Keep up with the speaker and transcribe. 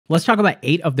Let's talk about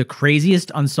 8 of the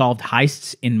craziest unsolved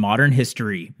heists in modern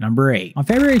history. Number 8. On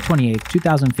February 28,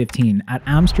 2015, at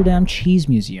Amsterdam Cheese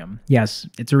Museum. Yes,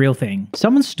 it's a real thing.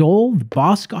 Someone stole the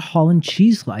Boska Holland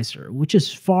cheese slicer, which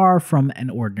is far from an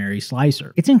ordinary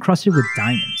slicer. It's encrusted with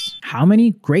diamonds. How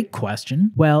many? Great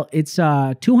question. Well, it's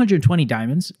 220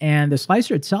 diamonds, and the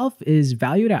slicer itself is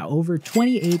valued at over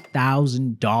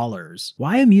 $28,000.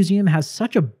 Why a museum has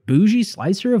such a bougie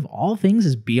slicer of all things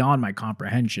is beyond my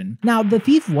comprehension. Now, the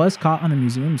thief was caught on the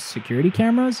museum's security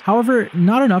cameras. However,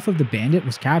 not enough of the bandit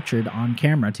was captured on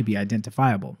camera to be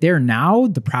identifiable. They are now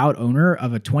the proud owner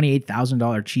of a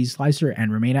 $28,000 cheese slicer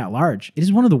and remain at large. It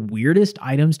is one of the weirdest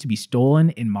items to be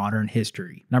stolen in modern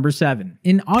history. Number 7.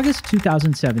 In August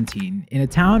 2017, in a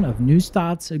town of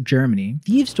Neustadt, Germany,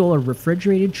 thieves stole a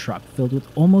refrigerated truck filled with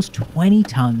almost 20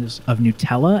 tons of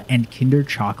Nutella and Kinder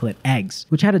chocolate eggs,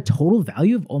 which had a total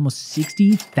value of almost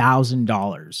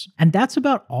 $60,000. And that's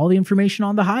about all the information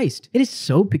on the heist. It is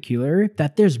so peculiar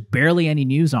that there's barely any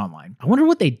news online. I wonder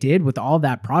what they did with all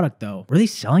that product though. Were they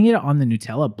selling it on the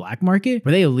Nutella black market?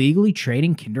 Were they illegally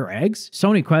trading Kinder eggs? So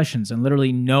many questions and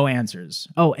literally no answers.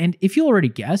 Oh, and if you already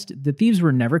guessed, the thieves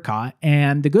were never caught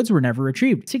and the goods were never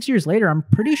retrieved. 6 years later, I'm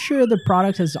pretty sure the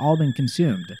product has all been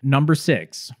consumed. Number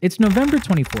 6. It's November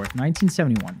 24th,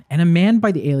 1971, and a man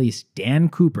by the alias Dan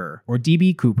Cooper, or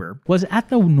DB Cooper, was at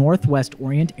the Northwest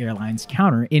Orient Airlines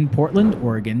counter in Portland,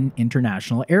 Oregon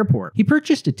International Airport. He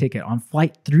purchased a ticket on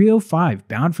Flight 305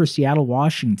 bound for Seattle,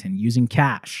 Washington using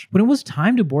cash. When it was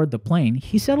time to board the plane,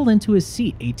 he settled into his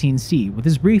seat 18C with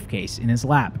his briefcase in his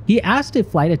lap. He asked a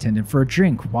flight attendant for a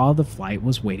drink while the flight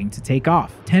was waiting to take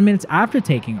off. 10 minutes after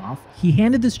taking off, he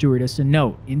handed the stewardess a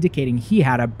note indicating he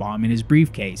had a bomb in his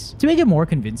briefcase. To make it more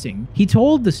convincing, he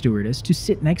told the stewardess to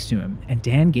sit next to him, and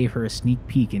Dan gave her a sneak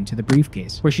peek into the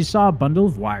briefcase, where she saw a bundle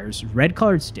of wires,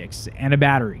 red-colored sticks, and a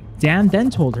battery. Dan then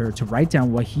told her to write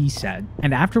down what he said,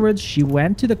 and afterwards she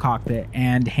went to the cockpit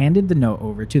and handed the note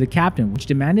over to the captain, which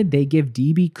demanded they give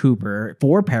DB Cooper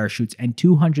 4 parachutes and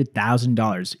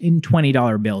 $200,000 in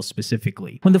 $20 bills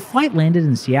specifically. When the flight landed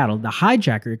in Seattle, the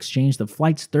hijacker exchanged the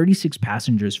flight's 36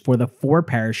 passengers for the 4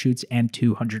 parachutes and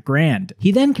 $200,000.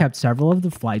 He then kept several of the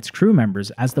flight's crew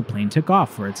members as the plane took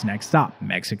off for its next stop,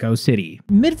 Mexico City.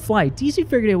 Mid-flight, DC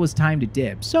figured it was time to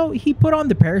dip, so he put on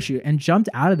the parachute and jumped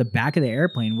out of the back of the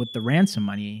airplane with the ransom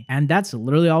money, and that's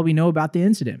literally all we know about the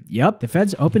incident. Yup, the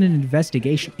feds opened an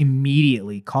investigation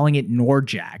immediately, calling it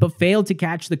Norjack, but failed to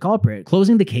catch the culprit,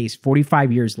 closing the case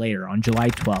 45 years later on July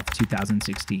 12,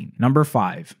 2016. Number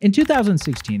 5. In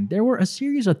 2016, there were a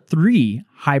series of 3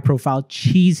 high-profile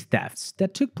cheese thefts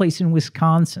that took place in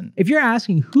Wisconsin. If you're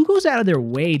asking who goes out of their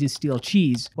way to steal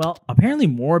cheese, well, apparently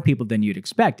more people than you'd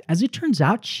expect. As it turns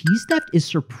out, cheese theft is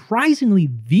surprisingly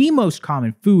the most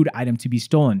common food item to be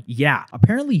stolen. Yeah,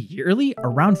 apparently yearly,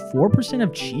 around 4%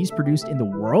 of cheese produced in the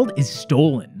world is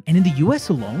stolen. And in the US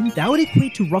alone, that would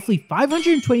equate to roughly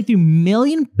 523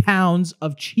 million pounds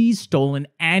of cheese stolen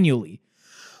annually.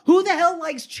 Who the hell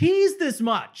likes cheese this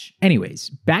much?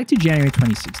 Anyways, back to January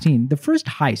 2016, the first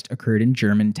heist occurred in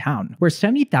Germantown, where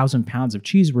 70,000 pounds of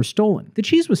cheese were stolen. The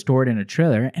cheese was stored in a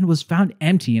trailer and was found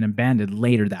empty and abandoned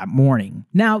later that morning.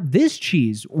 Now, this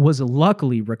cheese was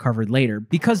luckily recovered later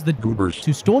because the goobers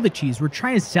who stole the cheese were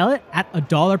trying to sell it at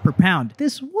 $1 per pound.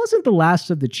 This wasn't the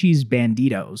last of the cheese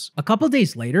banditos. A couple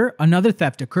days later, another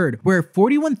theft occurred where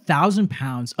 41,000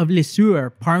 pounds of Le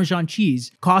Sueur Parmesan cheese,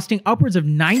 costing upwards of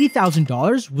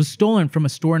 $90,000, was stolen from a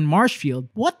store in Marshfield.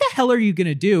 What the hell are you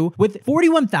gonna do with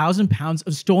 41,000 pounds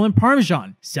of stolen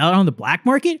Parmesan? Sell it on the black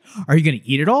market? Are you gonna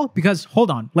eat it all? Because,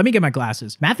 hold on, let me get my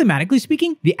glasses. Mathematically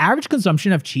speaking, the average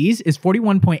consumption of cheese is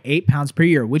 41.8 pounds per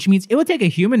year, which means it would take a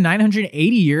human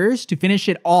 980 years to finish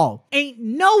it all. Ain't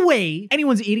no way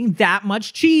anyone's eating that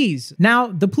much cheese. Now,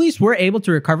 the police were able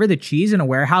to recover the cheese in a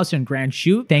warehouse in Grand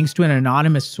Chute thanks to an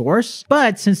anonymous source,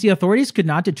 but since the authorities could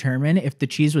not determine if the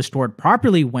cheese was stored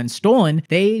properly when stolen,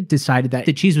 they decided that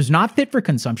the cheese was not fit for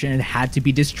consumption and had to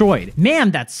be destroyed.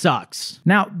 Man, that sucks.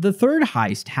 Now, the third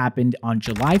heist happened on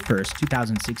July 1st,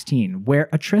 2016, where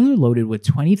a trailer loaded with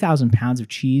 20,000 pounds of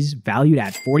cheese valued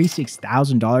at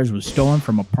 $46,000 was stolen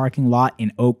from a parking lot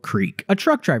in Oak Creek. A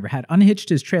truck driver had unhitched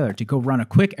his trailer to go run a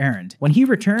quick errand. When he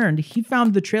returned, he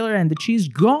found the trailer and the cheese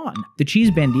gone. The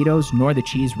cheese banditos nor the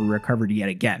cheese were recovered yet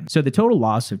again. So the total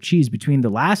loss of cheese between the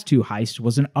last 2 heists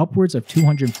was an upwards of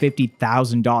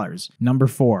 $250,000. Number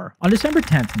 4. On December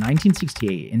 10th,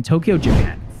 1968, in Tokyo,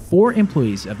 Japan, 4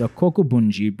 employees of the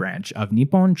Kokubunji branch of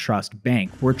Nippon Trust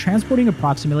Bank were transporting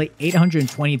approximately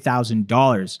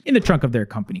 $820,000 in the trunk of their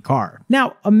company car.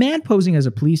 Now, a man posing as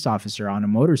a police officer on a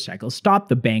motorcycle stopped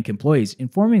the bank employees,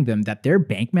 informing them that their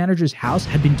bank manager's house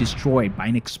had been destroyed by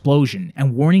an explosion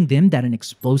and warning them that an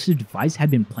explosive device had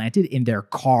been planted in their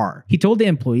car. He told the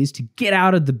employees to get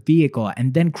out of the vehicle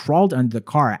and then crawled under the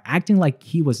car, acting like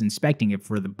he was inspecting it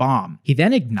for the bomb. He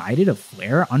then ignited a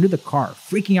flare under the car,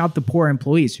 freaking out the poor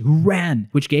employees who ran,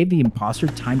 which gave the imposter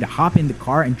time to hop in the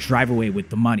car and drive away with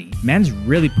the money. Man's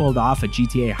really pulled off a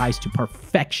GTA heist to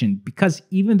perfection, because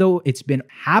even though it's been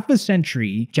half a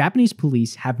century, Japanese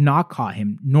police have not caught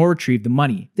him nor retrieved the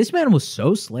money. This man was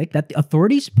so slick that the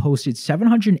authorities posted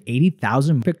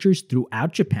 780,000 pictures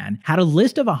throughout Japan, had a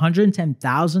list of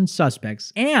 110,000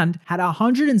 suspects, and had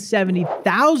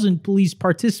 170,000 police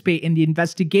participate in the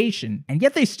investigation, and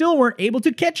yet they still weren't able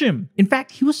to catch him. In fact,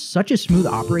 he was such a smooth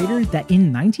operator that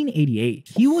in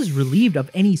 1988, he was relieved of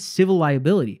any civil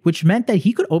liability, which meant that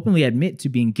he could openly admit to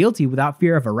being guilty without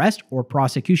fear of arrest or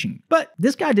prosecution. But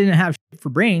this guy didn't have shit for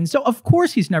brains, so of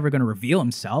course he's never going to reveal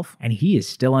himself, and he is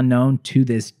still unknown to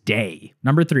this day.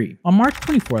 Number 3. On March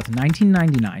 24th,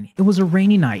 1999, it was a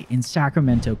rainy night in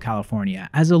Sacramento, California,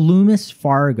 as a Loomis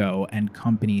Fargo and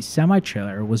Company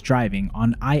semi-trailer was driving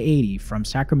on I-80 from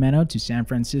Sacramento to San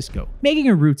Francisco, making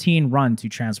a routine run to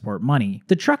transport money.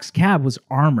 The truck's cab was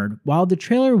armored while the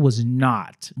trailer was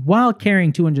not, while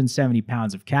carrying 270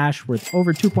 pounds of cash worth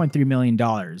over $2.3 million,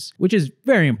 which is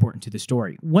very important to the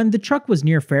story. When the truck was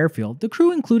near Fairfield, the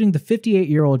crew, including the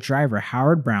 58-year-old driver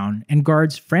Howard Brown and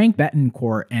guards Frank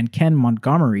Betancourt and Ken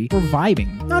Montgomery, were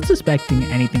vibing, not suspecting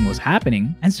anything was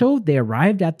happening, and so they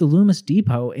arrived at the Loomis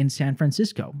Depot in San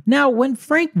Francisco. Now, when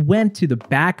Frank went to the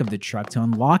back of the truck to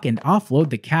unlock and offload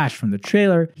the cash from the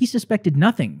trailer, he suspected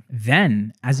nothing.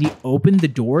 Then, as he opened the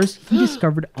doors, he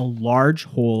discovered a large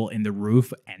hole in the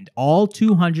roof and all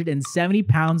 270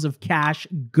 pounds of cash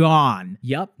gone.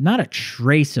 Yup, not a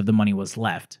trace of the money was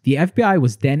left. The FBI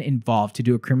was then involved to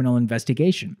do a criminal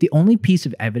investigation. The only piece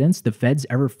of evidence the feds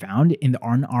ever found in the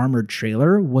unarmored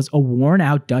trailer was a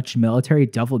worn-out Dutch military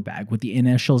duffel bag with the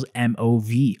initials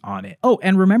MOV on it. Oh,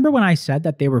 and remember when I said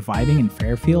that they were vibing in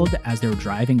Fairfield as they were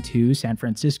driving to San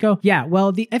Francisco? Yeah,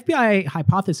 well, the FBI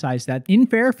hypothesized that in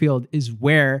Fairfield is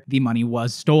where the money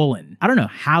was stolen. I don't know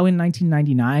how in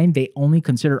 1999 they only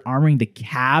considered armoring the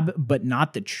cab but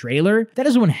not the trailer. That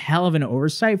is one hell of an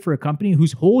oversight for a company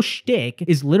whose whole shtick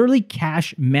is literally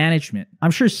cash management.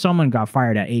 I'm sure someone got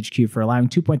fired at HQ for allowing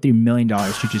 $2.3 million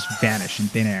to just vanish in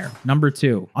thin air. Number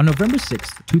 2. On November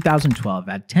 6th, 2012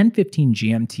 at 10:15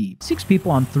 GMT, 6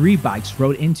 people on 3 bikes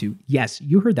rode into, yes,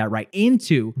 you heard that right,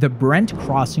 into the Brent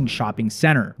Crossing Shopping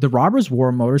Center. The robbers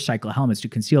wore motorcycle helmets to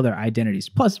conceal their identities.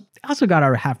 Plus, they also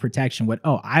gotta have protection with,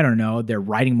 oh, I don't know, they're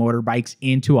riding motorbikes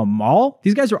into a mall?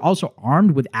 These guys are also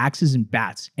armed with axes and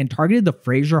bats and targeted the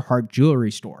Fraser Hart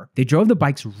jewelry store. They drove the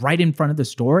bikes right in front of the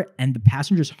store, and the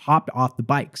passengers hopped off the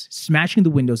bikes, smashing the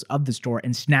windows of the store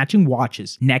and snatching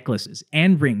watches, necklaces,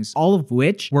 and rings, all of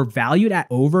which were valued at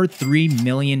over $3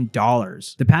 million.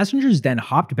 The passengers then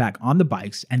hopped back on the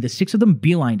bikes, and the 6 of them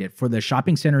beelined it for the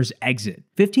shopping center's exit.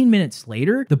 15 minutes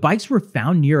later, the bikes were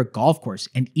found near a golf course,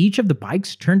 and each of the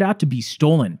bikes turned out to be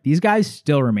stolen. These guys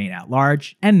still remain at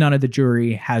large, and none of the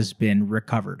jewelry has been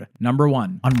recovered. Number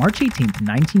 1. On March 18th,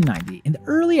 1990, in the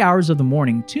early hours of the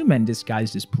morning, 2 men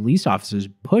disguised as police officers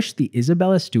pushed the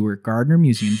Isabella Stewart Gardner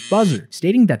Museum's buzzer,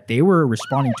 stating that they were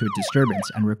responding to a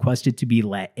disturbance and requested to be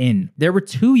let in. There were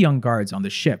 2 young guards on the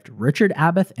shift, Richard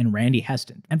Abbott and Randy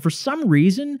Heston, and for some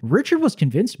reason, Richard was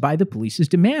convinced by the police's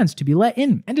demands to be let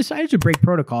in and decided to break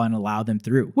protocol and allow them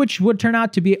through, which would turn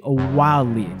out to be a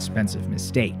wildly expensive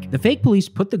mistake. The fake police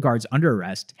put the guards under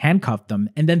arrest, handcuffed them,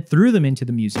 and then threw them into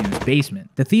the museum's basement.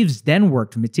 The thieves then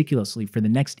worked meticulously for the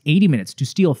next 80 minutes to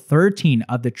steal 13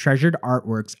 of the treasured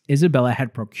artworks Isabella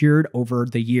had procured over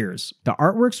the years. The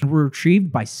artworks were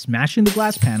retrieved by smashing the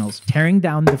glass panels, tearing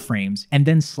down the frames, and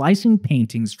then slicing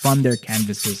paintings from their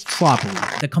canvases sloppily.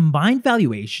 The combined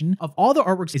valuation of all the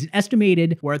artworks is an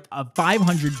estimated worth of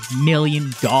 $500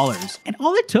 million. And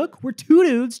all it took were 2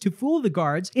 dudes to fool the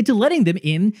guards into letting them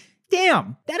in.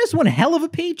 Damn, that is one hell of a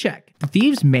paycheck. The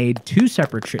thieves made 2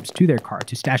 separate trips to their car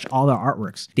to stash all the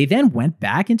artworks. They then went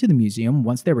back into the museum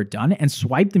once they were done and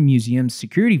swiped the museum's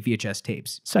security VHS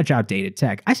tapes. Such outdated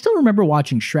tech. I still remember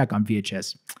watching Shrek on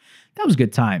VHS. That was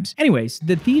good times. Anyways,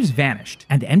 the thieves vanished,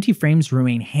 and the empty frames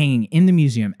remain hanging in the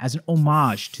museum as an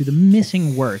homage to the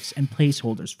missing works and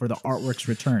placeholders for the artwork's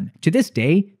return. To this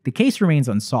day, the case remains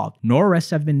unsolved. No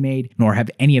arrests have been made, nor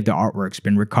have any of the artworks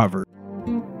been recovered.